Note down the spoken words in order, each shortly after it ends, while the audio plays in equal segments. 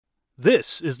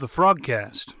This is the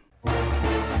FrogCast.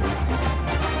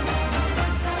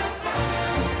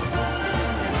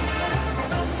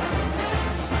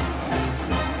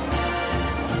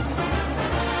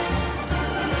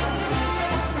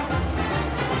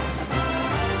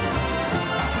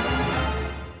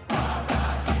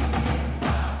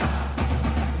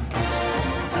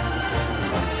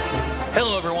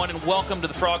 Hello, everyone, and welcome to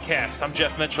the FrogCast. I'm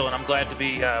Jeff Mitchell, and I'm glad to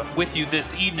be with you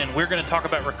this evening. We're going to talk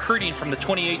about recruiting from the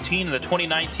 2018 and the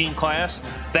 2019 class,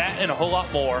 that and a whole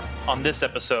lot more on this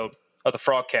episode of the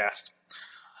FrogCast.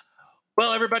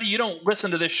 Well, everybody, you don't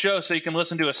listen to this show so you can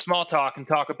listen to a small talk and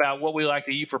talk about what we like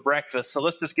to eat for breakfast. So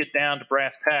let's just get down to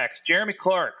brass tacks. Jeremy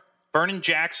Clark, Vernon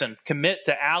Jackson, commit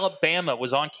to Alabama,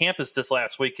 was on campus this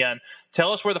last weekend.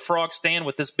 Tell us where the Frogs stand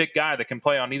with this big guy that can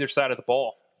play on either side of the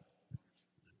ball.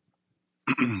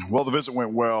 Well, the visit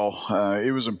went well.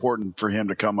 It was important for him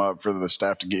to come up, for the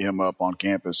staff to get him up on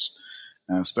campus,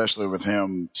 especially with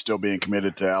him still being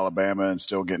committed to Alabama and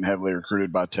still getting heavily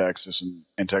recruited by Texas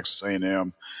and Texas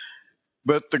A&M.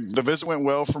 But the visit went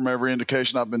well from every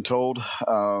indication I've been told.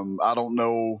 I don't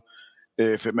know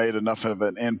if it made enough of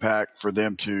an impact for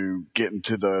them to get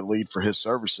into the lead for his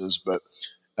services, but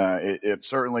it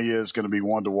certainly is going to be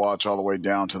one to watch all the way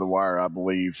down to the wire, I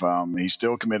believe. He's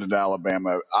still committed to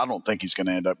Alabama. I don't think he's going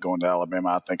to end up going to Alabama.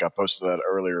 I think I posted that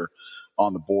earlier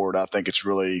on the board. I think it's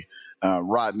really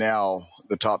right now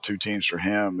the top two teams for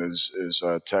him is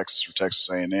Texas or Texas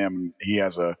A&M. He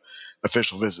has a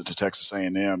official visit to Texas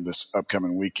A&M this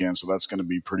upcoming weekend, so that's going to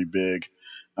be pretty big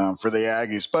for the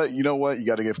Aggies. But you know what? You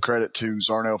got to give credit to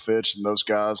Zarnell Fitch and those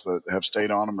guys that have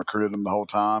stayed on him, recruited him the whole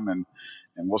time, and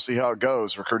we'll see how it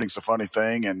goes. Recruiting's a funny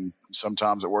thing, and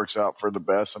sometimes it works out for the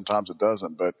best, sometimes it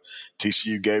doesn't. But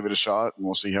TCU gave it a shot, and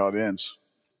we'll see how it ends.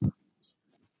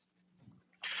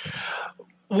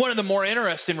 One of the more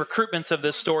interesting recruitments of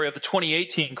this story of the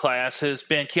 2018 class has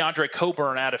been Keandre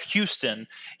Coburn out of Houston.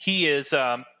 He is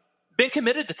been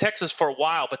committed to Texas for a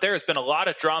while, but there has been a lot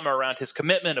of drama around his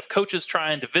commitment of coaches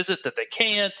trying to visit that they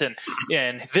can't,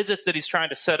 and visits that he's trying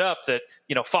to set up that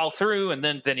fall through, and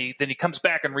then he comes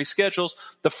back and reschedules.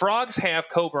 The Frogs have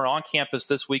Coburn on campus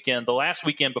this weekend, the last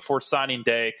weekend before signing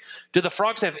day. Do the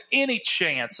Frogs have any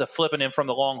chance of flipping him from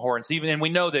the Longhorns? And we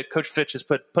know that Coach Fitch has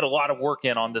put a lot of work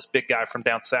in on this big guy from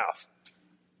down south.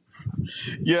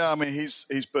 Yeah, I mean,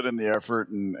 he's put in the effort,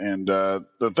 and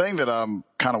the thing that I'm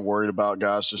kind of worried about,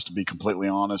 guys, just to be completely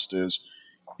honest, is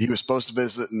he was supposed to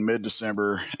visit in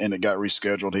mid-December, and it got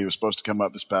rescheduled. He was supposed to come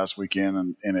up this past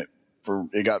weekend, and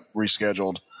it got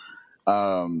rescheduled.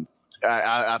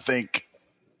 I think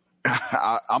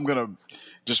I'm going to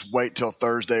just wait till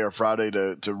Thursday or Friday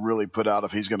to really put out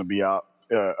if he's going to be out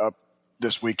up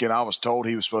this weekend. I was told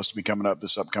he was supposed to be coming up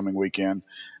this upcoming weekend,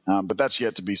 but that's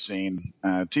yet to be seen.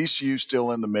 TCU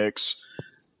still in the mix,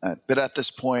 but at this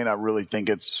point, I really think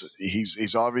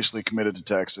he's obviously committed to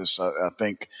Texas. I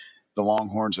think the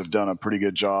Longhorns have done a pretty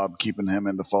good job keeping him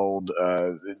in the fold.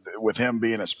 With him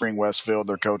being at Spring Westfield,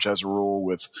 their coach has a rule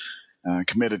with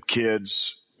committed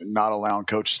kids not allowing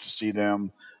coaches to see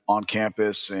them on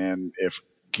campus, and if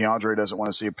Keandre doesn't want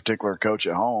to see a particular coach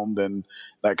at home, then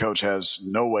that coach has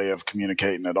no way of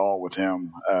communicating at all with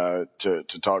him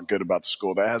to talk good about the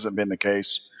school. That hasn't been the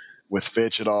case with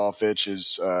Fitch at all. Fitch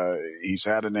he's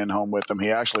had an in-home with him.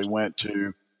 He actually went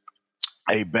to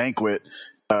a banquet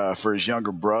for his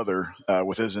younger brother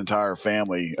with his entire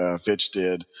family. Fitch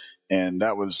did, and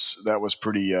that was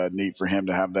pretty neat for him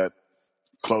to have that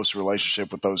close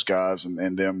relationship with those guys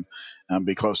and them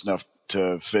be close enough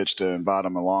to Fitch to invite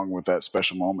him along with that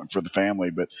special moment for the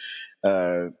family. But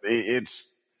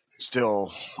it's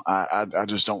still, I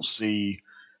just don't see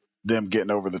them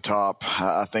getting over the top.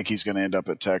 I think he's going to end up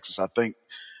at Texas. I think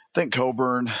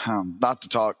Coburn, not to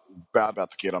talk bad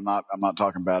about the kid. I'm not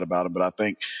talking bad about him, but I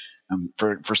think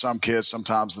for some kids,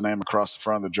 sometimes the name across the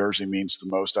front of the jersey means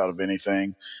the most out of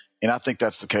anything. And I think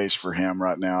that's the case for him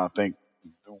right now. I think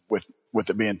with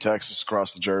it being Texas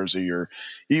across the jersey, or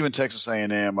even Texas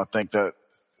A&M, I think that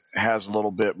has a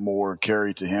little bit more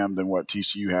carry to him than what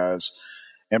TCU has.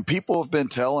 And people have been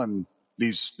telling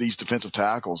these defensive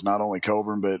tackles, not only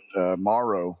Coburn, but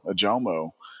Morrow,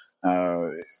 Ajomo,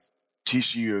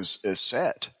 TCU is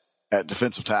set at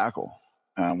defensive tackle,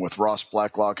 with Ross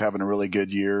Blacklock having a really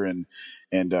good year and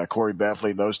Corey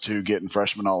Bethley, those two getting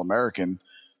freshman All-American.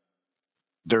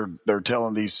 They're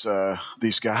telling these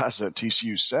guys that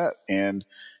TCU's set, and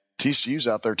TCU's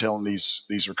out there telling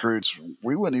these recruits,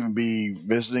 we wouldn't even be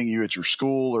visiting you at your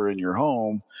school or in your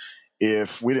home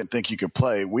if we didn't think you could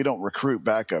play. We don't recruit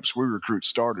backups. We recruit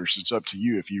starters. It's up to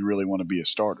you if you really want to be a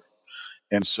starter.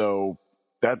 And so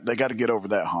that they got to get over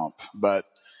that hump. But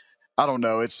I don't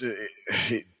know.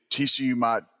 TCU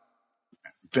might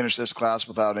finish this class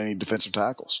without any defensive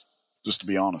tackles, just to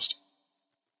be honest.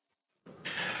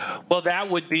 Well, that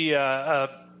would be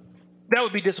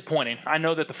disappointing. I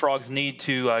know that the Frogs need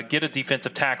to get a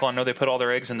defensive tackle. I know they put all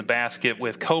their eggs in the basket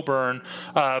with Coburn.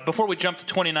 Before we jump to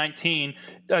 2019,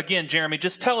 again, Jeremy,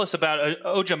 just tell us about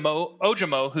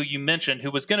Ojamo, who you mentioned,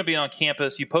 who was going to be on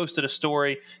campus. You posted a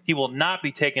story. He will not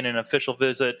be taking an official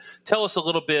visit. Tell us a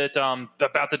little bit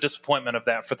about the disappointment of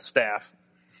that for the staff.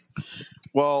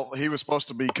 Well, he was supposed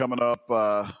to be coming up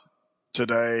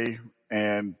today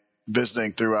and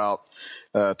visiting throughout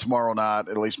tomorrow night,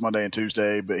 at least Monday and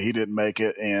Tuesday, but he didn't make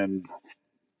it. And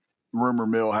rumor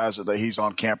mill has it that he's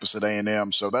on campus at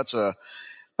A&M. So that's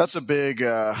a big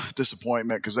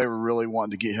disappointment because they were really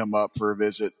wanting to get him up for a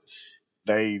visit.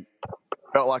 They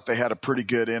felt like they had a pretty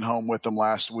good in-home with him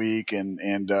last week, and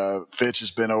Fitch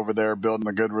has been over there building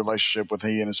a good relationship with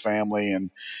he and his family. And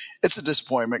it's a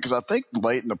disappointment because I think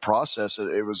late in the process,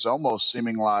 it was almost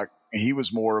seeming like he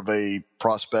was more of a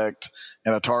prospect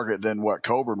and a target than what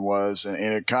Coburn was. And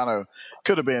it kind of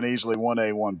could have been easily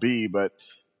 1A, 1B, but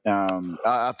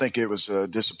I think it was a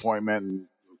disappointment. And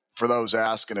for those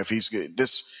asking if he's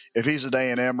at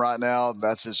A&M right now,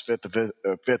 that's his fifth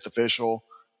official.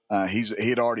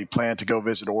 He'd already planned to go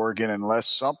visit Oregon unless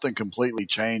something completely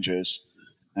changes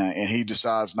and he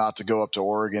decides not to go up to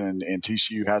Oregon and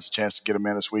TCU has a chance to get him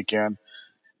in this weekend.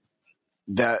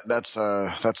 That's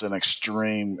an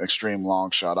extreme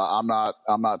long shot. I'm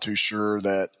not too sure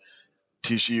that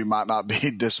TCU might not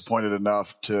be disappointed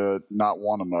enough to not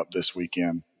want him up this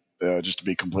weekend. Just to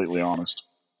be completely honest.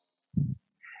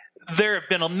 There have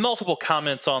been multiple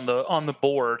comments on the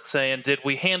board saying, did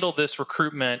we handle this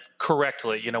recruitment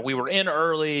correctly? We were in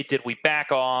early. Did we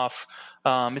back off?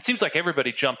 It seems like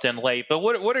everybody jumped in late. But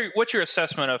what's your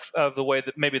assessment of the way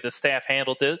that maybe the staff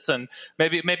handled this, and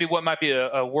maybe what might be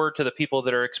a word to the people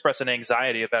that are expressing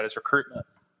anxiety about his recruitment?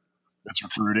 It's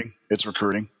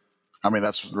recruiting. I mean,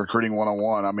 that's recruiting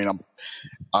 101. I mean,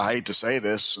 I hate to say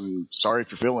this, and sorry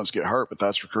if your feelings get hurt, but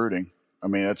that's recruiting. I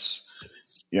mean, it's.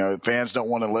 If fans don't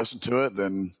want to listen to it,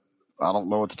 then I don't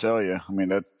know what to tell you. I mean,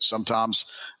 that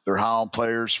sometimes they're high on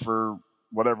players for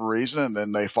whatever reason, and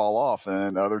then they fall off.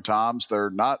 And other times they're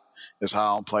not as high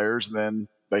on players, and then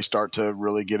they start to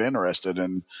really get interested.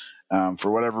 And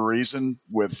for whatever reason,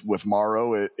 with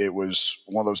Morrow, it was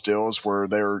one of those deals where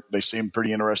they seemed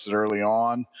pretty interested early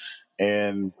on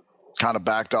and kind of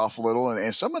backed off a little.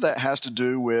 And some of that has to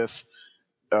do with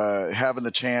having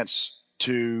the chance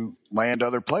to land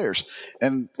other players.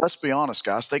 And let's be honest,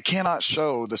 guys, they cannot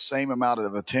show the same amount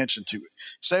of attention to,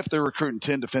 say if they're recruiting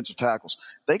 10 defensive tackles,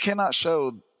 they cannot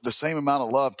show the same amount of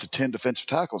love to 10 defensive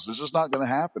tackles. This is not going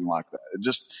to happen like that.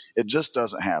 It just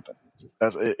doesn't happen.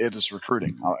 It is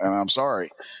recruiting. And I'm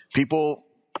sorry. People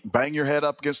bang your head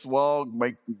up against the wall,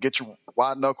 get your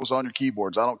white knuckles on your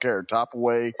keyboards. I don't care. Top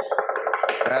away,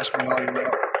 bash me all you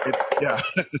want.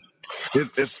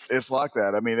 It's like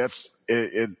that. I mean,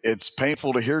 it's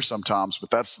painful to hear sometimes, but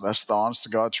that's the honest to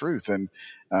God truth. And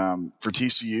for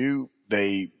TCU,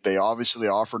 they obviously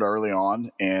offered early on,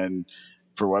 and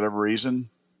for whatever reason,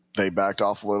 they backed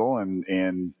off a little,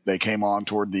 and they came on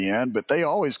toward the end. But they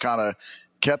always kind of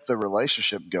kept the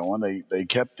relationship going. They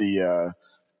kept the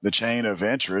chain of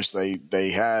interest. They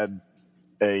had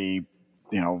a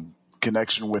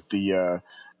connection with the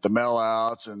mail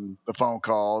outs and the phone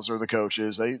calls or the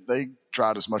coaches. They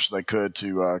tried as much as they could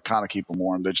to kind of keep them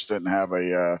warm. They just didn't have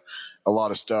a lot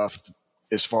of stuff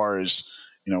as far as,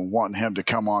 wanting him to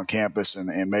come on campus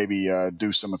and maybe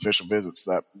do some official visits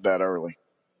that early.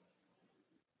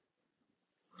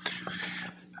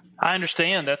 I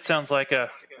understand. That sounds like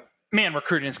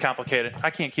recruiting is complicated. I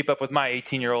can't keep up with my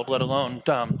 18-year-old, let alone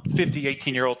 50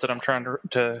 18-year-olds that I'm trying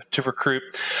to recruit.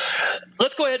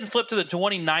 Let's go ahead and flip to the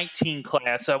 2019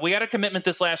 class. We got a commitment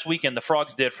this last weekend, the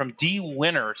Frogs did, from D.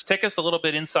 Winters. Take us a little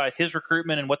bit inside his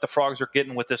recruitment and what the Frogs are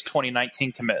getting with this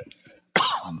 2019 commit.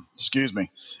 Excuse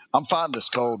me. I'm fighting this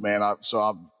cold, man, so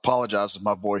I apologize if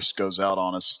my voice goes out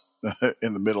on us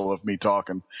in the middle of me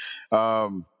talking.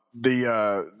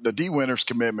 The D. Winters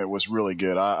commitment was really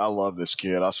good. I love this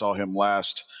kid. I saw him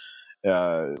last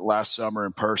summer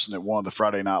in person at one of the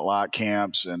Friday Night Light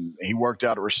camps, and he worked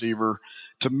out at receiver.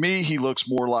 To me, he looks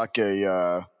more like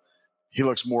a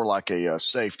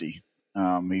safety.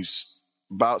 He's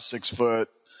about 6 foot,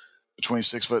 between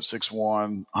 6 foot 6'1",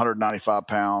 195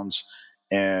 pounds,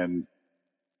 and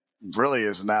really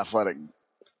is an athletic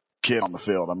kid on the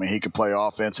field. I mean, he could play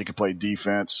offense, he could play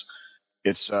defense.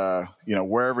 It's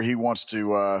wherever he wants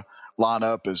to line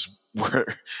up is where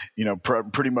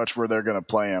pretty much where they're going to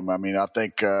play him. I mean, I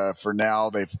think for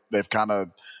now they've kind of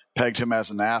pegged him as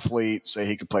an athlete, say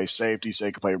he could play safety, say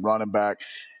he could play running back.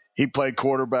 He played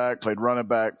quarterback, played running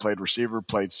back, played receiver,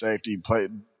 played safety,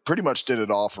 pretty much did it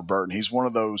all for Burton. He's one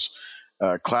of those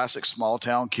classic small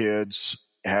town kids.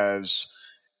 He has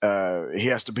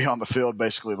to be on the field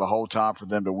basically the whole time for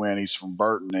them to win. He's from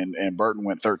Burton, and Burton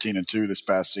went 13-2 this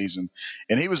past season,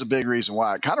 and he was a big reason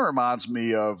why. It kind of reminds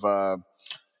me of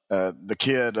the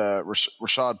kid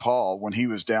Rashad Paul when he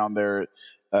was down there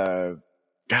at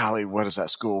golly, what is that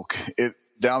school?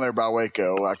 Down there by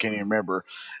Waco. I can't even remember.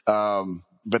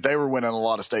 But they were winning a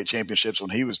lot of state championships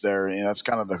when he was there, and that's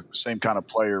kind of the same kind of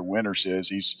player Winters is.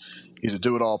 He's a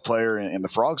do-it-all player, and the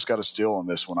Frogs got a steal on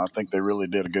this one. I think they really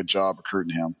did a good job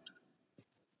recruiting him.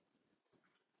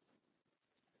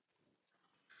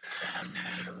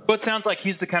 Well, it sounds like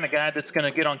he's the kind of guy that's going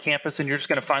to get on campus, and you're just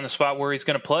going to find the spot where he's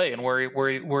going to play and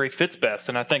where he fits best.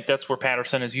 And I think that's where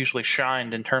Patterson has usually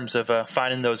shined in terms of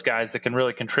finding those guys that can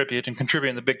really contribute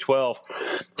in the Big 12.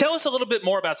 Tell us a little bit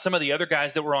more about some of the other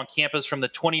guys that were on campus from the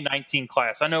 2019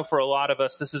 class. I know for a lot of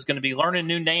us, this is going to be learning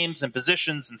new names and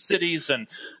positions and cities and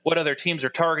what other teams are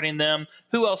targeting them.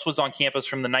 Who else was on campus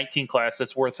from the 19 class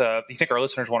that's worth you think our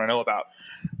listeners want to know about?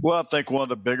 Well, I think one of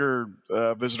the bigger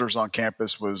visitors on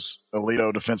campus was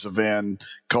Alito defensive end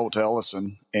Colt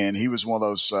Ellison, and he was one of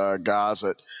those guys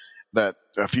that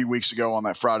a few weeks ago on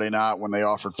that Friday night when they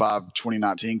offered 5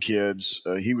 2019 kids,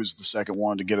 he was the second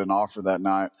one to get an offer that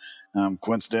night,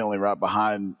 coincidentally right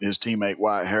behind his teammate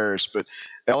Wyatt Harris. But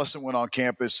Ellison went on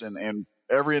campus, and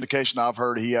every indication I've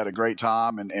heard, he had a great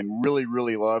time and really,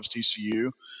 really loves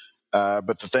TCU.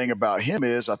 But the thing about him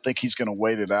is I think he's going to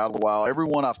wait it out a while.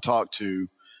 Everyone I've talked to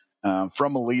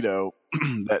from Alito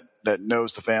that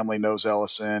knows the family, knows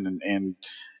Ellison, and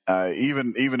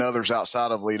even others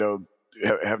outside of Alito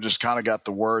have just kind of got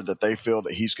the word that they feel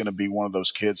that he's going to be one of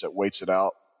those kids that waits it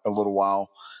out a little while,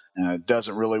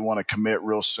 doesn't really want to commit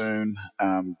real soon,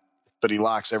 but he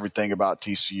likes everything about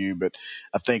TCU. But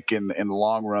I think in the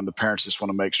long run, the parents just want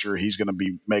to make sure he's going to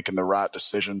be making the right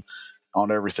decision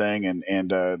on everything. And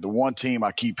the one team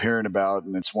I keep hearing about,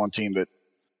 and it's one team that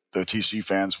the TCU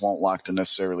fans won't like to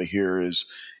necessarily hear is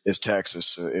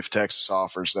Texas. If Texas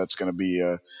offers, that's going to be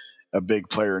a big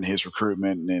player in his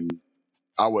recruitment, and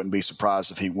I wouldn't be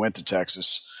surprised if he went to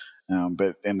Texas.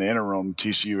 But in the interim,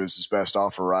 TCU is his best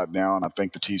offer right now, and I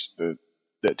think that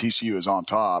TCU is on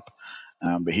top.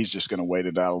 But he's just going to wait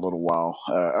it out a little while.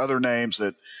 Other names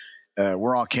that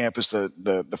we're on campus that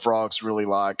the Frogs really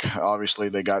like. Obviously,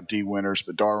 they got D Winters,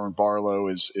 but Darwin Barlow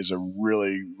is a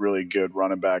really, really good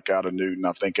running back out of Newton.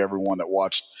 I think everyone that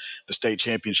watched the state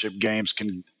championship games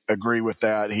can agree with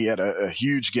that. He had a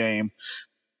huge game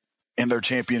in their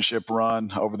championship run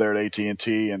over there at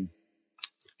AT&T, and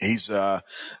he's one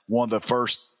of the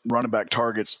first running back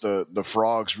targets the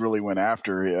Frogs really went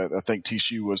after. I think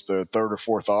TCU was the third or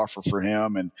fourth offer for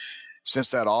him, and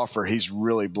since that offer, he's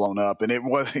really blown up. And it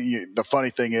was the funny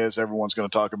thing is everyone's going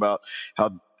to talk about how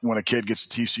when a kid gets a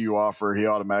TCU offer, he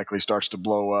automatically starts to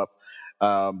blow up.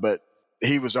 But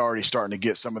he was already starting to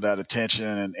get some of that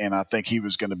attention, and I think he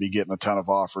was going to be getting a ton of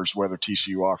offers, whether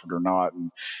TCU offered or not.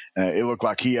 And it looked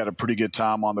like he had a pretty good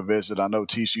time on the visit. I know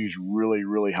TCU's really,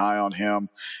 really high on him,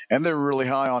 and they're really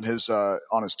high on his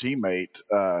teammate,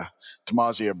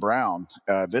 Tamazia Brown.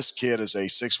 This kid is a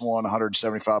 6'1",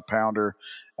 175-pounder,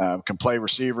 can play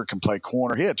receiver, can play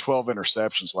corner. He had 12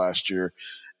 interceptions last year,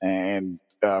 and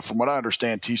from what I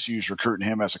understand, TCU's recruiting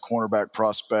him as a cornerback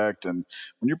prospect. And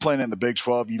when you're playing in the Big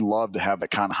 12, you love to have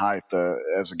that kind of height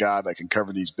as a guy that can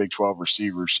cover these Big 12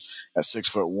 receivers at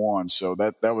 6'1". So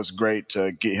that was great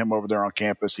to get him over there on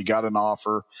campus. He got an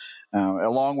offer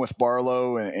along with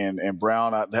Barlow and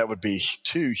Brown. That would be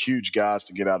two huge guys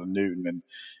to get out of Newton. And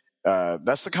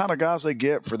that's the kind of guys they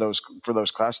get for those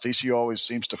classes. TCU always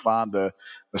seems to find the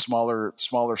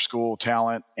smaller school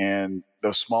talent, and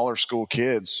those smaller school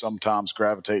kids sometimes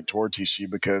gravitate toward TCU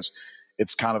because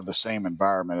it's kind of the same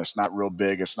environment. It's not real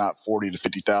big. It's not 40 to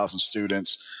 50,000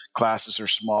 students. Classes are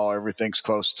small. Everything's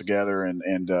close together, and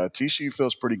TCU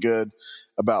feels pretty good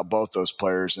about both those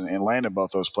players, and landing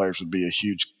both those players would be a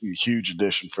huge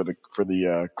addition for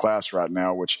the class right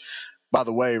now, which, by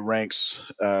the way, ranks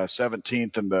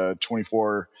 17th in the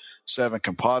 24/7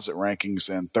 composite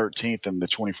rankings and 13th in the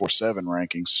 24/7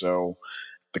 rankings. So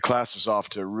the class is off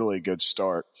to a really good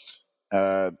start.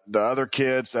 The other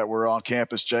kids that were on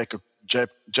campus, Jacob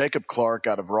Clark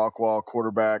out of Rockwall,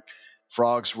 quarterback.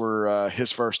 Frogs were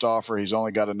his first offer. He's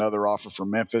only got another offer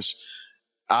from Memphis.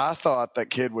 I thought that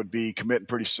kid would be committing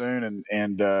pretty soon,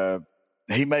 and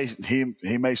he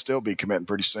may still be committing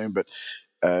pretty soon, but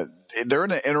they're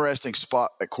in an interesting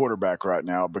spot at quarterback right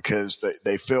now because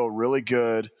they feel really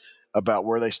good about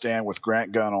where they stand with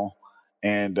Grant Gunnell.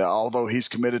 And although he's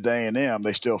committed to A&M,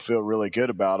 they still feel really good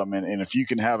about him. And if you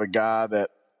can have a guy that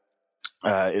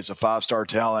is a 5-star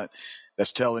talent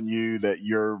that's telling you that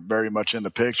you're very much in the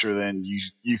picture, then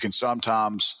you can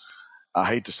sometimes, I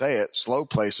hate to say it, slow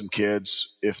play some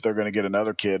kids if they're going to get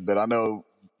another kid. But I know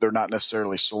they're not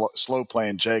necessarily slow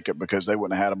playing Jacob, because they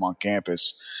wouldn't have had him on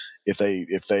campus if they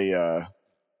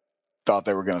thought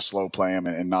they were going to slow play him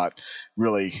and not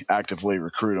really actively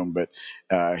recruit him. But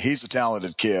he's a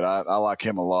talented kid. I like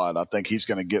him a lot. I think he's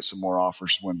going to get some more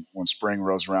offers when spring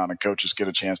rolls around and coaches get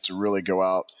a chance to really go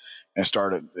out and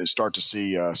start to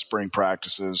see spring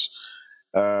practices.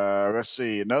 Let's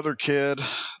see, another kid,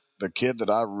 the kid that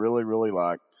I really, really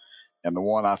like, and the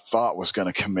one I thought was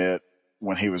going to commit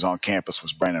when he was on campus,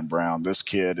 was Brandon Brown. This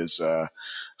kid is a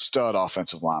stud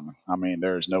offensive lineman. I mean,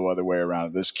 there's no other way around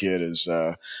it. This kid is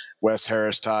Wes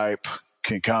Harris type,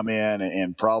 can come in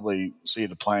and probably see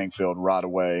the playing field right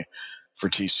away for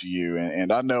TCU.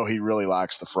 And I know he really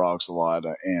likes the Frogs a lot.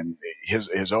 And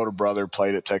his older brother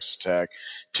played at Texas Tech.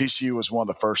 TCU was one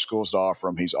of the first schools to offer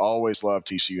him. He's always loved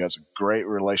TCU, has a great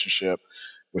relationship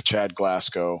with Chad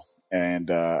Glasgow.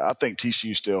 And I think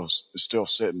TCU is still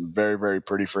sitting very, very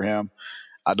pretty for him.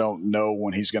 I don't know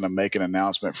when he's going to make an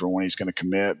announcement for when he's going to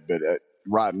commit, but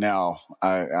right now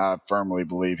I firmly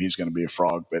believe he's going to be a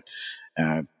Frog. But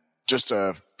just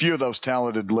a few of those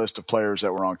talented list of players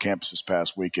that were on campus this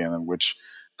past weekend, in which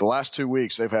the last 2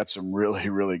 weeks they've had some really,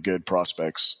 really good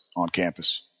prospects on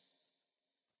campus.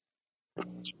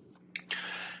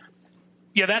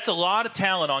 Yeah, that's a lot of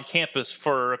talent on campus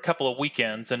for a couple of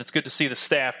weekends, and it's good to see the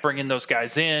staff bringing those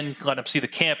guys in, let them see the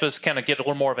campus, kind of get a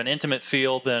little more of an intimate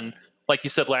feel than, like you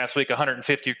said last week,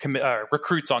 150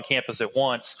 recruits on campus at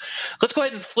once. Let's go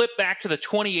ahead and flip back to the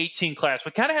 2018 class.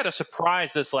 We kind of had a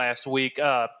surprise this last week.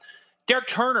 Derek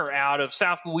Turner out of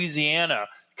South Louisiana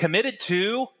committed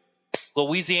to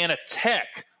Louisiana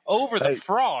Tech over the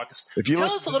Frogs. Tell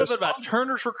us a little bit about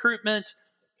Turner's recruitment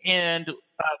and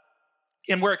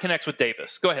where it connects with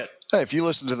Davis. Go ahead. Hey, if you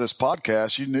listen to this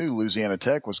podcast, you knew Louisiana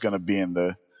Tech was going to be in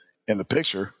the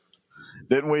picture.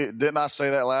 Didn't we? Didn't I say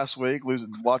that last week?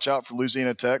 Watch out for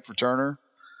Louisiana Tech for Turner.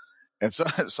 And so,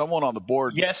 someone on the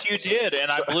board. Yes, you did, and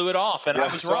I blew it off, and I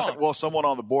was wrong. Well, someone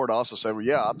on the board also said, "Well,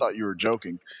 yeah, I thought you were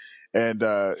joking." And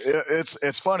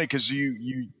it's funny because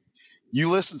you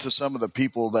listen to some of the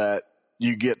people that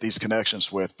you get these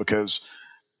connections with, because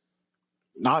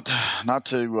not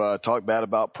to talk bad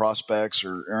about prospects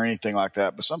or anything like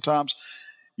that, but sometimes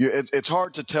it's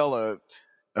hard to tell a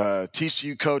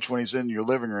TCU coach when he's in your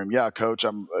living room, yeah, coach,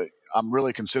 I'm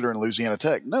really considering Louisiana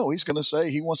Tech. No, he's going to say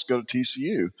he wants to go to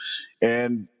TCU.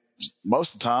 And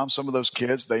most of the time, some of those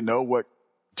kids, they know what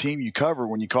team you cover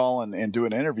when you call and do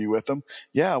an interview with them.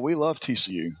 Yeah, we love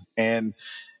TCU. And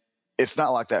it's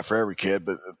not like that for every kid,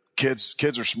 but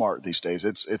kids are smart these days.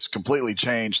 It's completely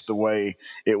changed the way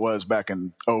it was back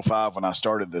in 2005 when I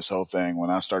started this whole thing, when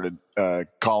I started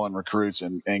calling recruits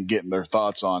and getting their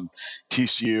thoughts on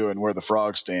TCU and where the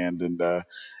Frogs stand. And I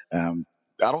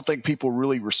don't think people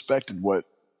really respected what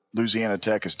Louisiana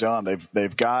Tech has done.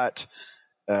 They've got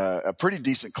a pretty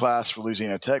decent class for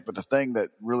Louisiana Tech, but the thing that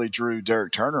really drew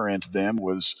Derek Turner into them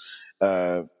was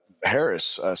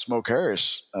Harris, Smoke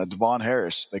Harris, Devon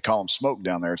Harris. They call him Smoke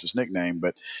down there. It's his nickname.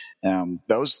 But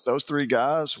those three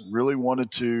guys really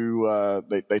wanted to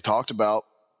they talked about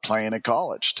playing at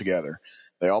college together.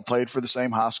 They all played for the same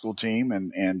high school team,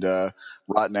 and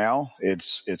right now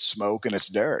it's Smoke and it's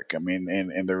Derek. I mean,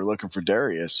 and they're looking for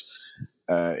Darius.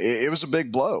 It was a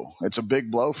big blow. It's a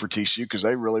big blow for TCU because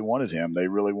they really wanted him. They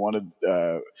really wanted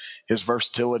his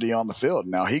versatility on the field.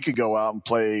 Now, he could go out and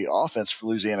play offense for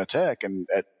Louisiana Tech, and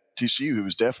at TCU, he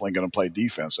was definitely going to play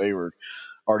defense. They were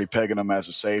already pegging him as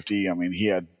a safety. I mean, he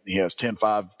has 10.5,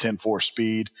 10.4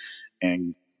 speed,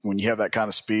 and when you have that kind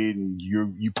of speed and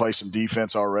you play some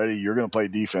defense already, you're going to play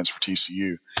defense for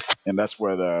TCU, and that's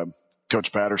what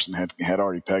Coach Patterson had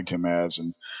already pegged him as.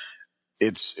 And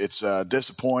it's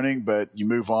disappointing, but you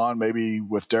move on. Maybe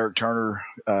with Derek Turner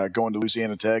going to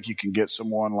Louisiana Tech, you can get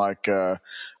someone like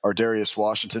Darius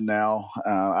Washington now.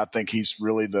 I think he's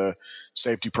really the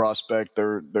safety prospect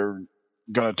they're going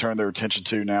to turn their attention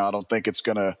to now. I don't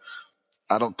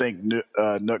think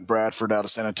Nook Bradford out of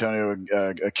San Antonio,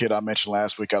 a kid I mentioned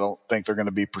last week, I don't think they're going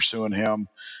to be pursuing him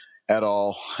at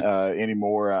all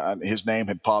anymore. His name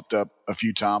had popped up a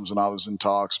few times when I was in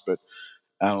talks, but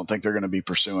I don't think they're going to be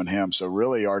pursuing him. So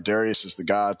really, Darius is the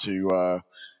guy to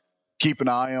keep an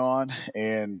eye on.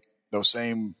 And those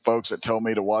same folks that told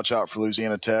me to watch out for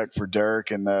Louisiana Tech for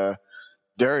Derek and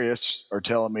Darius are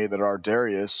telling me that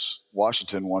Darius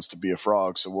Washington wants to be a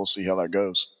Frog. So we'll see how that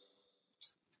goes.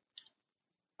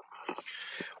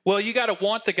 Well, you got to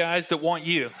want the guys that want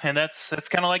you, and that's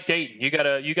kind of like dating. You got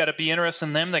to be interested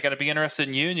in them. They got to be interested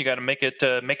in you, and you got to make it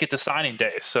to signing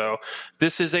day. So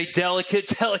this is a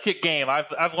delicate game.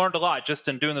 I've learned a lot just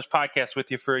in doing this podcast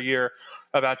with you for a year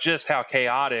about just how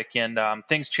chaotic and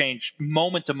things change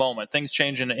moment to moment. Things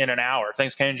change in an hour.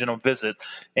 Things change in a visit,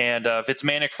 and if it's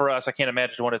manic for us, I can't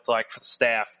imagine what it's like for the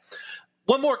staff.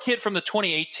 One more kid from the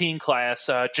 2018 class,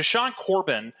 Jashawn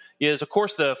Corbin, is, of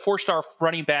course, the four-star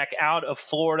running back out of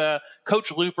Florida.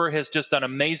 Coach Looper has just done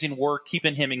amazing work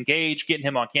keeping him engaged, getting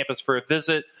him on campus for a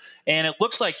visit. And it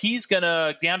looks like he's going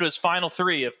to down to his final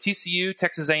three of TCU,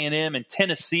 Texas A&M, and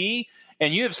Tennessee.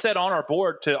 And you have said on our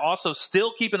board to also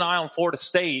still keep an eye on Florida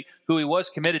State, who he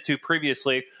was committed to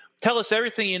previously. Tell us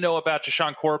everything you know about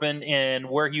Jashawn Corbin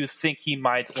and where you think he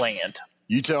might land.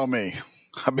 You tell me.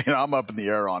 I mean, I'm up in the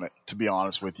air on it, to be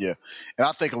honest with you. And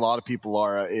I think a lot of people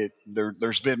are.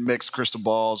 There's been mixed crystal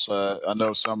balls. I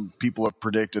know some people have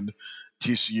predicted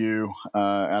TCU.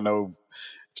 I know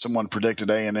someone predicted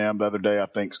A&M the other day. I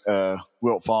think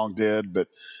Wilt Fong did. But,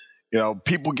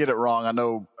 people get it wrong. I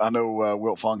know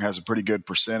Wilt Fong has a pretty good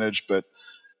percentage, but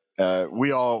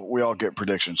we all get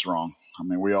predictions wrong. I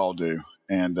mean, we all do.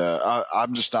 And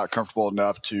I'm just not comfortable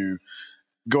enough to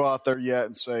go out there yet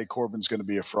and say Corbin's going to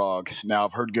be a Frog. Now,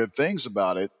 I've heard good things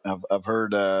about it. I've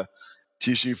heard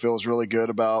TCU feels really good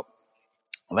about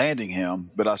landing him,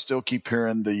 but I still keep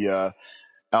hearing the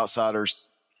outsiders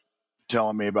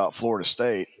telling me about Florida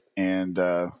State. And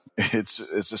it's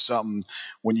just something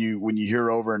when you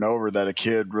hear over and over that a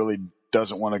kid really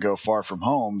doesn't want to go far from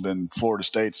home, then Florida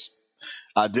State's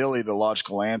ideally the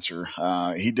logical answer.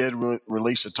 He did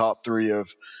release a top three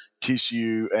of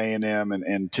TCU, A&M,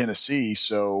 and Tennessee.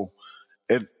 So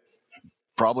it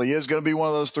probably is going to be one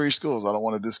of those three schools. I don't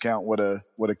want to discount what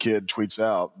a kid tweets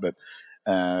out, but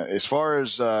as far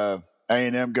as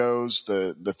A&M goes,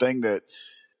 the thing that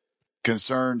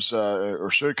concerns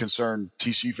or should concern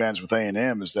TCU fans with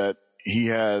A&M is that he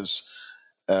has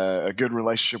a good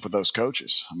relationship with those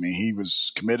coaches. I mean, he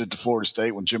was committed to Florida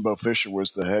State when Jimbo Fisher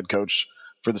was the head coach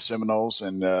for the Seminoles,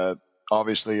 and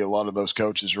obviously, a lot of those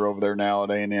coaches are over there now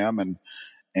at A&M,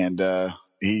 and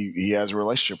he has a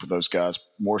relationship with those guys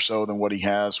more so than what he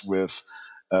has with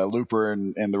Looper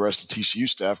and the rest of TCU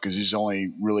staff, because he's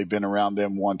only really been around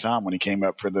them one time when he came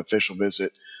up for the official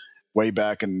visit way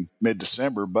back in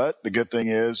mid-December. But the good thing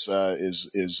is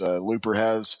Looper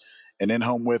has an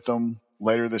in-home with them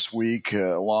later this week,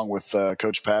 along with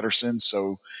Coach Patterson,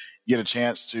 so you get a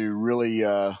chance to really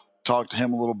talk to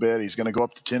him a little bit. He's going to go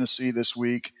up to Tennessee this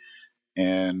week.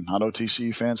 And I know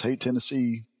TCU fans hate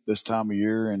Tennessee this time of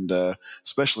year, and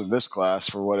especially this class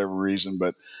for whatever reason.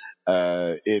 But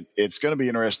it's going to be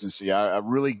interesting to see. I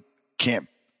really can't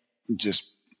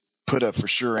just put a for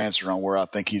sure answer on where I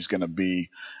think he's going to be.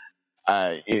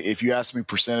 If you ask me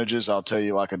percentages, I'll tell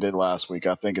you like I did last week.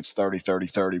 I think it's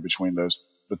 30-30-30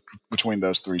 between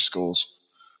those three schools,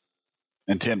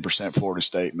 and 10% Florida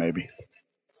State maybe.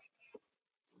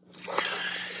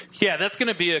 Yeah, that's going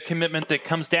to be a commitment that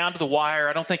comes down to the wire.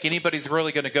 I don't think anybody's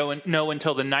really going to go and know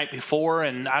until the night before,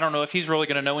 and I don't know if he's really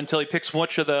going to know until he picks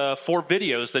which of the 4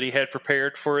 videos that he had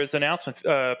prepared for his announcement,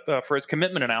 for his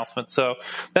commitment announcement. So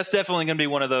that's definitely going to be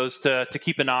one of those to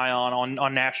keep an eye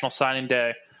on National Signing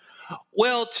Day.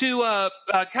 Well, to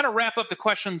kind of wrap up the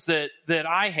questions that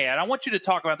I had, I want you to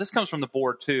talk about, this comes from the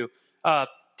board too.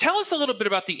 Tell us a little bit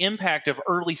about the impact of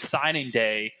early signing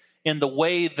day in the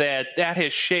way that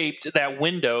has shaped that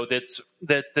window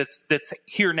that's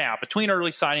here now between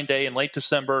early signing day and late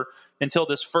December until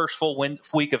this first full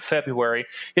week of February.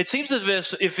 It seems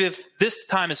as if this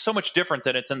time is so much different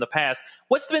than it's in the past.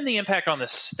 What's been the impact on the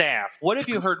staff? What have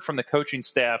you heard from the coaching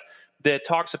staff that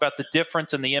talks about the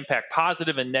difference in the impact,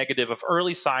 positive and negative, of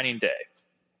early signing day?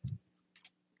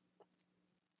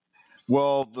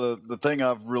 Well, the thing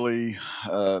I've really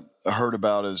heard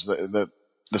about is that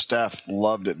the staff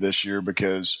loved it this year,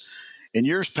 because in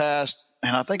years past,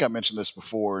 and I think I mentioned this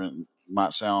before, and it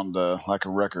might sound like a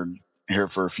record here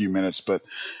for a few minutes, but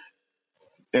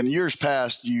in years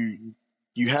past, you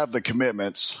have the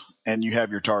commitments and you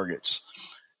have your targets.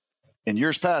 In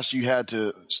years past, you had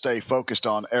to stay focused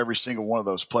on every single one of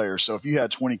those players. So if you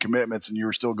had 20 commitments and you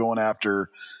were still going after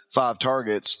 5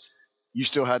 targets, you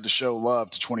still had to show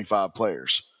love to 25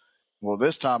 players. Well,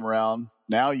 this time around,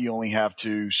 now you only have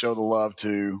to show the love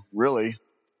to really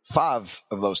 5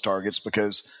 of those targets,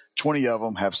 because 20 of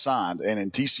them have signed. And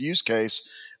in TCU's case,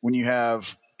 when you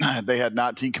have they had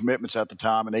 19 commitments at the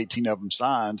time and 18 of them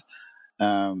signed,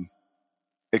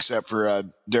 except for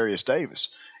Darius Davis.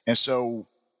 And so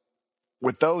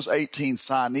with those 18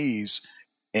 signees,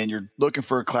 and you're looking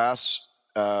for a class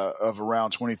of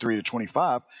around 23 to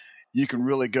 25, you can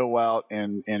really go out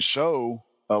and show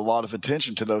a lot of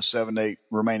attention to those 7-8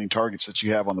 remaining targets that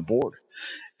you have on the board.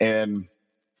 And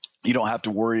you don't have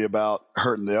to worry about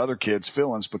hurting the other kids'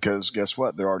 feelings because guess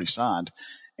what? They're already signed.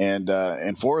 And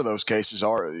 4 of those cases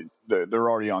they're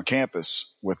already on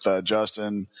campus with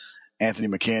Justin, Anthony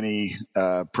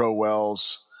McKinney, Pro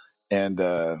Wells, and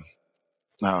oh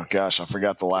gosh, I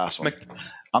forgot the last one.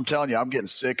 I'm telling you, I'm getting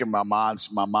sick and my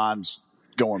mind's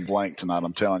going blank tonight.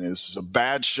 I'm telling you, this is a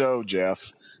bad show,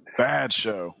 Jeff. Bad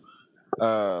show.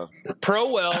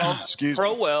 Pro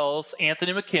Wells,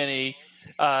 Anthony McKinney,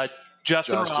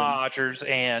 Justin Rogers,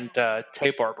 and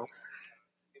Tay Barber.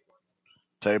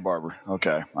 Tay Barber.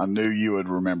 Okay, I knew you would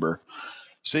remember.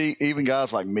 See, even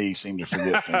guys like me seem to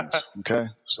forget things. Okay,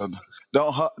 so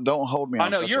don't hold me on. I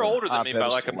know you're older than me by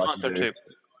like a month or two.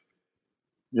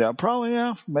 Yeah, probably.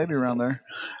 Yeah, maybe around there.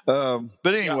 But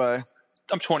anyway, yeah.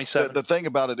 I'm 27. The thing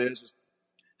about it is,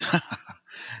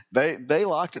 they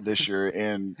locked it this year,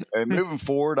 and moving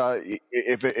forward,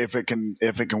 if it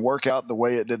can work out the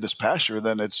way it did this past year,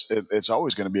 then it's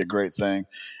always going to be a great thing.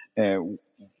 And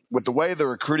with the way the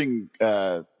recruiting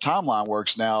timeline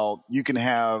works now, you can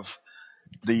have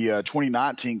the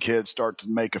 2019 kids start to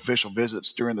make official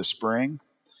visits during the spring.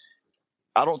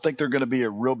 I don't think they're going to be a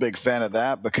real big fan of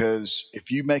that because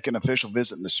if you make an official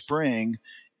visit in the spring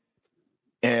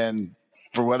and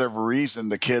for whatever reason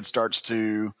the kid starts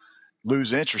to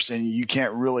lose interest in you, you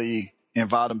can't really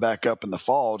invite them back up in the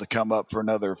fall to come up for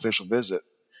another official visit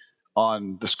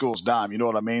on the school's dime. You know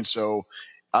what I mean? So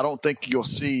I don't think you'll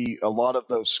see a lot of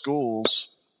those schools,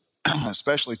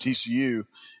 especially TCU,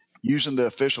 using the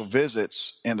official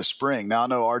visits in the spring. Now I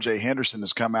know RJ Henderson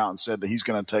has come out and said that he's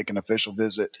going to take an official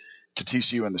visit to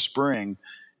TCU in the spring.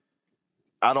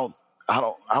 I don't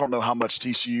know how much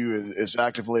TCU is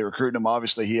actively recruiting him.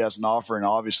 Obviously he has an offer and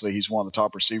obviously he's one of the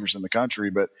top receivers in the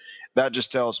country, but that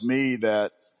just tells me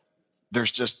that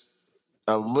there's just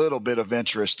a little bit of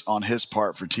interest on his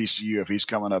part for TCU if he's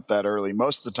coming up that early.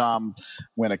 Most of the time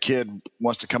when a kid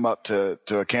wants to come up to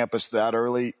a campus that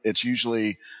early, it's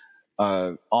usually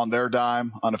on their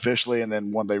dime unofficially. And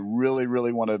then when they really,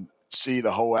 really want to see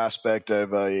the whole aspect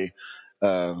of a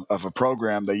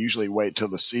program, they usually wait till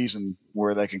the season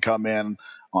where they can come in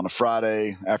on a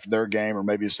Friday after their game or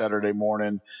maybe a Saturday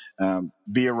morning,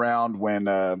 be around when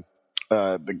the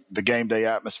game day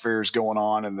atmosphere is going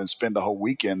on and then spend the whole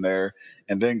weekend there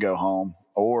and then go home.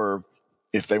 Or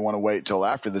if they want to wait till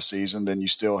after the season, then you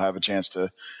still have a chance to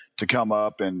come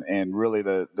up and really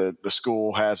the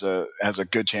school has a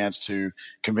good chance to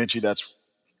convince you that's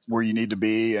where you need to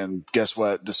be. And guess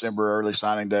what? December early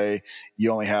signing day,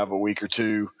 you only have a week or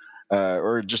two,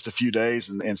 or just a few days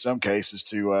in some cases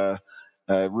to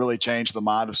really change the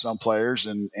mind of some players.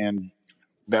 And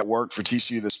that worked for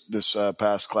TCU this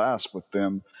past class with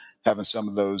them having some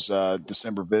of those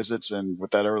December visits. And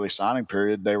with that early signing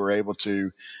period, they were able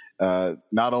to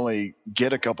not only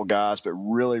get a couple guys, but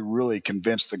really, really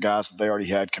convince the guys that they already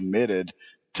had committed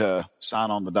to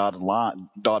sign on the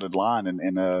dotted line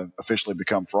and officially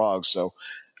become Frogs. So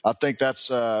I think that's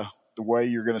the way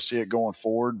you're going to see it going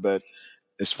forward. But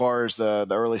as far as the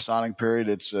early signing period,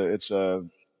 it's a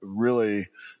really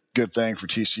good thing for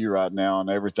TCU right now. And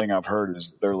everything I've heard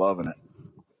is they're loving it.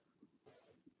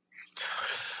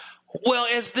 Well,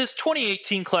 as this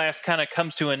 2018 class kind of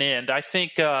comes to an end, I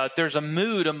think there's a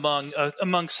mood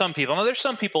among some people. Now, there's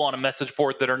some people on a message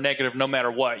board that are negative no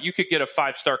matter what. You could get a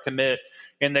 5-star commit,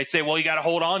 and they say, well, you got to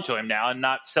hold on to him now and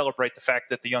not celebrate the fact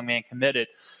that the young man committed.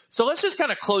 So let's just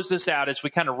kind of close this out as we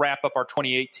kind of wrap up our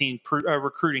 2018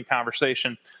 recruiting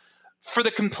conversation. For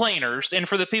the complainers and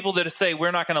for the people that say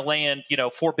we're not going to land,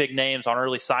 4 big names on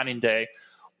early signing day,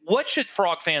 what should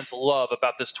Frog fans love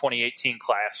about this 2018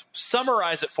 class?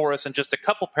 Summarize it for us in just a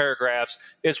couple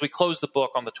paragraphs as we close the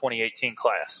book on the 2018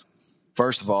 class.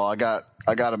 First of all, I got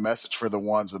a message for the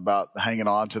ones about hanging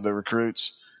on to the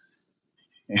recruits.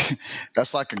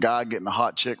 That's like a guy getting a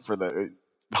hot chick for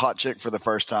the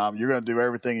first time. You're going to do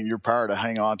everything in your power to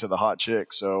hang on to the hot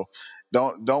chick. So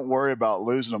don't worry about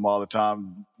losing them all the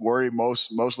time. Worry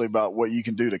mostly about what you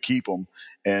can do to keep them.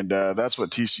 And that's what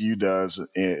TCU does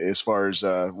as far as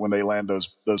when they land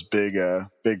those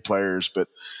big players. But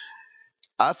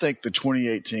I think the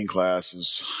 2018 class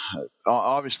is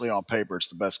obviously on paper it's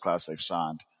the best class they've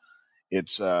signed.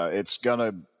 It's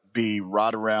gonna be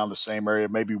right around the same area,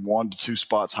 maybe 1 to 2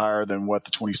 spots higher than what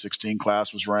the 2016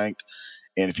 class was ranked.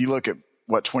 And if you look at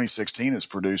what 2016 has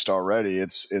produced already,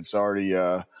 it's already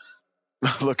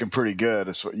looking pretty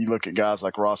good. You look at guys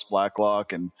like Ross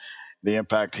Blacklock and the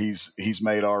impact he's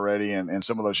made already, and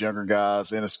some of those younger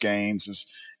guys. Ennis Gaines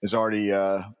is already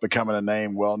becoming a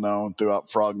name well known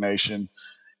throughout Frog Nation.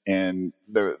 and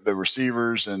the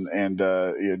receivers and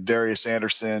Darius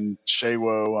Anderson,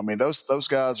 Shawo. I mean, those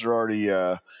guys are already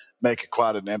making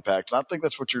quite an impact. And I think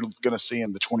that's what you're going to see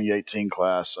in the 2018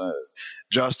 class.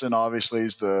 Justin obviously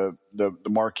is the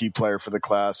marquee player for the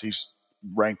class. He's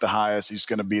ranked the highest. He's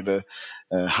going to be the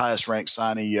highest ranked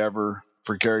signee ever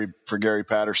for Gary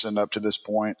Patterson up to this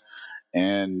point.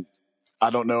 And I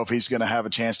don't know if he's going to have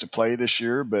a chance to play this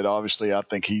year, but obviously I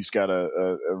think he's got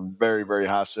a very, very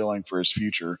high ceiling for his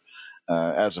future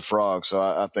as a Frog. So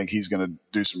I think he's going to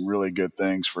do some really good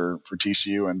things for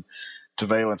TCU. And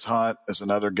Tavalance Hunt is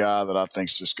another guy that I think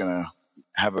is just going to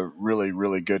have a really,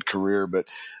 really good career. But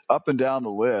up and down the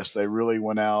list, they really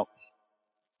went out,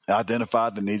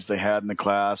 identified the needs they had in the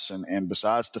class. And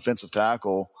besides defensive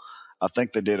tackle, I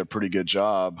think they did a pretty good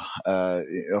job.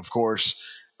 Of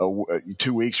course,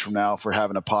 2 weeks from now, if we're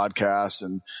having a podcast,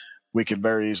 and we could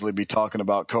very easily be talking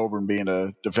about Coburn being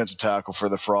a defensive tackle for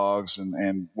the Frogs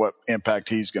and what impact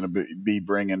he's going to be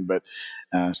bringing. But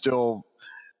still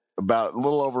about a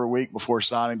little over a week before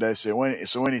signing day, so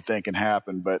anything can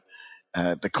happen. But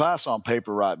the class on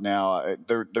paper right now,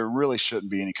 there really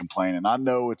shouldn't be any complaining. I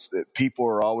know it's that people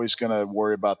are always going to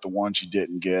worry about the ones you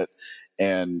didn't get,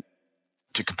 and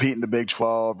to compete in the Big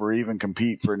 12 or even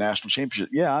compete for a national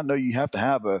championship, yeah, I know you have to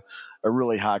have a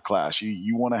really high class.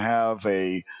 You want to have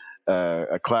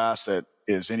a class that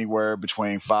is anywhere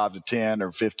between 5 to 10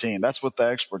 or 15. That's what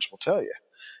the experts will tell you.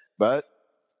 But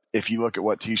if you look at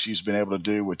what TCU's been able to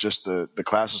do with just the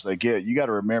classes they get, you got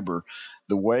to remember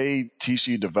the way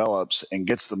TCU develops and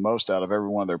gets the most out of every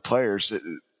one of their players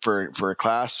for a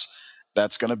class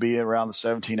that's going to be around the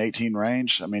 17, 18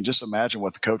 range. I mean, just imagine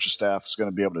what the coaching staff is going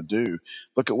to be able to do.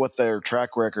 Look at what their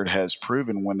track record has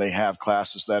proven when they have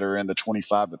classes that are in the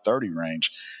 25 to 30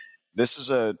 range. This is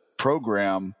a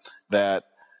program that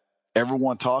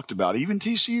everyone talked about. Even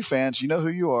TCU fans, you know who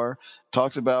you are,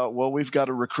 talked about, well, we've got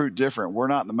to recruit different. We're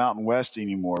not in the Mountain West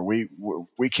anymore. We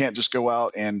can't just go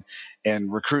out and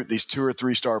recruit these 2 or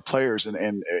 3 star players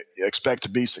and expect to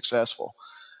be successful.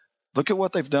 Look at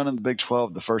what they've done in the Big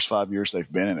 12 the first 5 years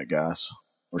they've been in it, guys,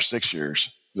 or 6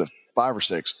 years. Is it 5 or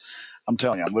 6? I'm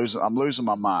telling you, I'm losing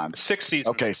my mind. 6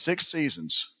 seasons. Okay, 6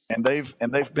 seasons, and they've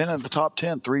been in the top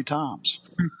 10 3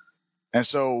 times. And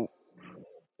so,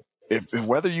 if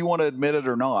whether you want to admit it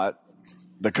or not,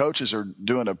 the coaches are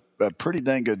doing a pretty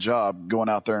dang good job going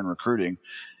out there and recruiting.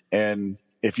 And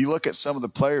if you look at some of the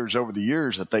players over the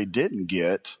years that they didn't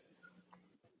get,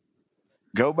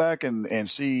 go back and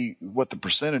see what the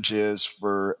percentage is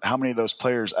for how many of those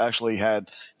players actually had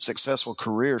successful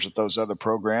careers at those other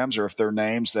programs, or if they're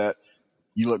names that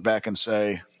you look back and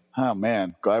say, oh,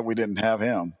 man, glad we didn't have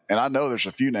him. And I know there's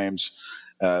a few names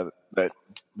that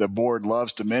the board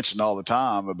loves to mention all the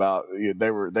time about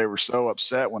they were so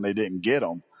upset when they didn't get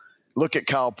them. Look at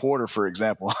Kyle Porter, for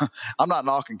example. I'm not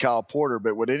knocking Kyle Porter,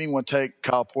 but would anyone take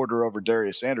Kyle Porter over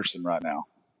Darius Anderson right now?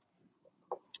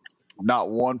 Not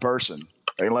one person,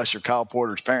 unless you're Kyle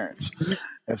Porter's parents.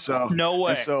 And so, no way.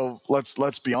 And so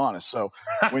let's be honest. So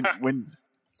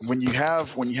when you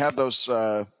have those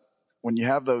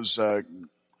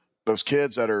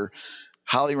kids that are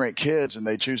highly ranked kids and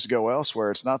they choose to go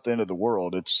elsewhere, it's not the end of the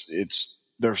world.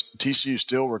 There's TCU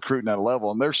still recruiting at a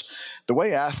level, and there's the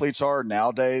way athletes are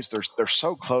nowadays. They're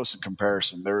so close in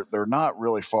comparison. They're not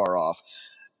really far off,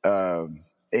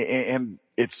 and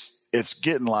it's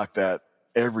getting like that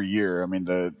every year. I mean,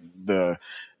 the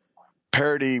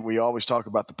parity, we always talk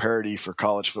about the parity for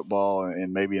college football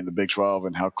and maybe in the Big 12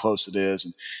 and how close it is.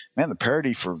 And man, the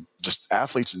parity for just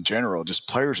athletes in general, just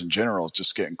players in general, is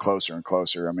just getting closer and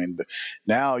closer. I mean,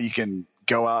 now you can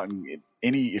go out and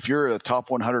if you're a top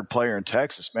 100 player in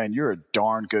Texas, man, you're a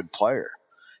darn good player.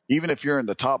 Even if you're in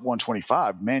the top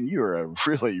 125, man, you're a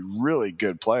really, really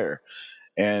good player.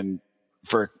 And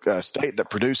for a state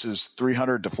that produces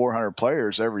 300 to 400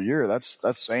 players every year, that's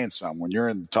saying something. When you're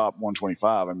in the top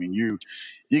 125, I mean, you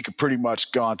could pretty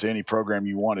much go on to any program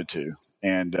you wanted to.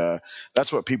 And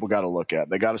that's what people got to look at.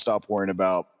 They got to stop worrying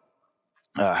about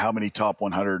how many top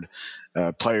 100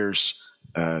 players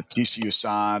TCU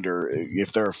signed, or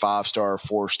if they're a 5-star,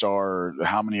 4-star, or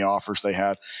how many offers they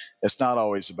had. It's not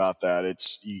always about that.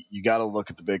 It's you got to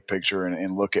look at the big picture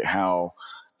and look at how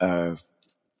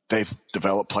they've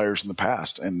developed players in the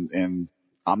past. And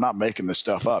I'm not making this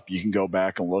stuff up. You can go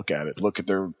back and look at it. Look at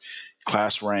their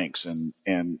class ranks. And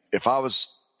if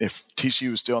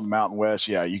TCU was still in the Mountain West,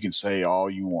 yeah, you can say all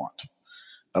you want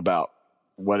about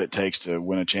what it takes to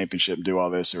win a championship and do all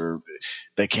this, or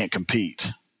they can't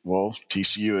compete. Well,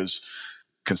 TCU has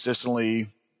consistently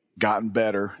gotten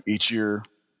better each year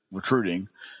recruiting.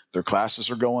 Their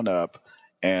classes are going up,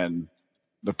 and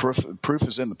the proof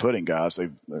is in the pudding, guys. They,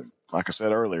 like I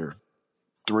said earlier,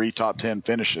 3 top 10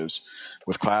 finishes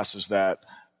with classes that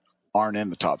aren't in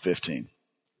the top 15.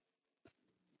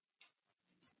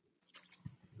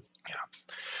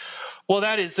 Well,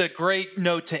 that is a great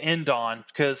note to end on,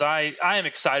 because I am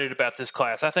excited about this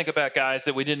class. I think about guys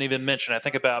that we didn't even mention. I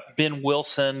think about Ben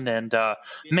Wilson, and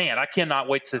man, I cannot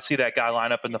wait to see that guy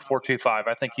line up in the 4.25.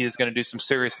 I think he is going to do some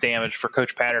serious damage for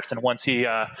Coach Patterson once he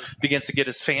begins to get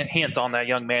his hands on that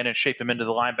young man and shape him into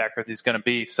the linebacker that he's going to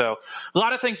be. So a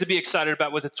lot of things to be excited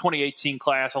about with the 2018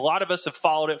 class. A lot of us have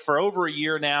followed it for over a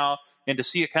year now, and to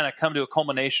see it kind of come to a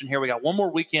culmination here. We got one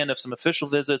more weekend of some official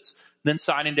visits, then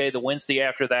signing day the Wednesday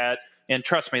after that. And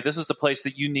trust me, this is the place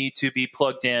that you need to be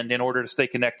plugged in order to stay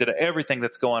connected to everything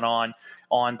that's going on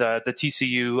the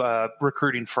TCU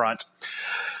recruiting front.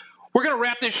 We're going to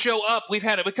wrap this show up. We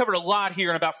covered a lot here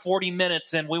in about 40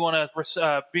 minutes, and we want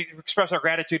to express our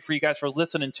gratitude for you guys for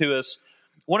listening to us.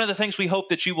 One of the things we hope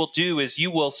that you will do is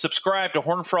you will subscribe to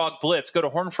Horned Frog Blitz. Go to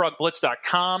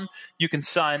hornedfrogblitz.com. You can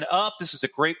sign up. This is a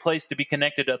great place to be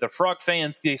connected to other Frog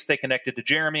fans, stay connected to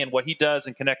Jeremy and what he does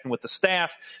and connecting with the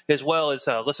staff, as well as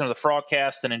listen to the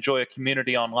Frogcast and enjoy a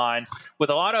community online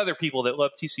with a lot of other people that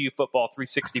love TCU Football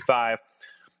 365.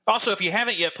 Also, if you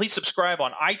haven't yet, please subscribe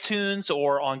on iTunes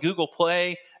or on Google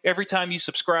Play. Every time you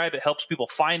subscribe, it helps people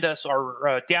find us.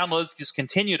 Our downloads just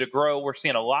continue to grow. We're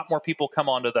seeing a lot more people come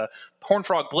onto the Horned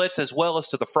Frog Blitz as well as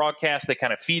to the Frogcast. They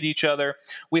kind of feed each other.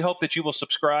 We hope that you will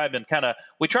subscribe and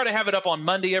we try to have it up on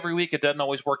Monday every week. It doesn't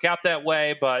always work out that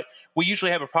way, but we usually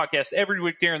have a podcast every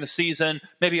week during the season,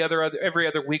 maybe every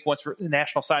other week once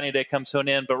National Signing Day comes to an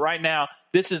end. But right now,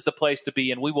 this is the place to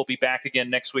be, and we will be back again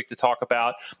next week to talk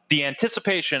about the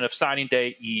anticipation of Signing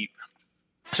Day Eve.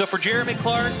 So for Jeremy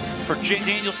Clark, for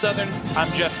Daniel Southern,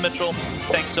 I'm Jeff Mitchell.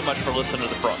 Thanks so much for listening to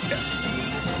the Frogcast.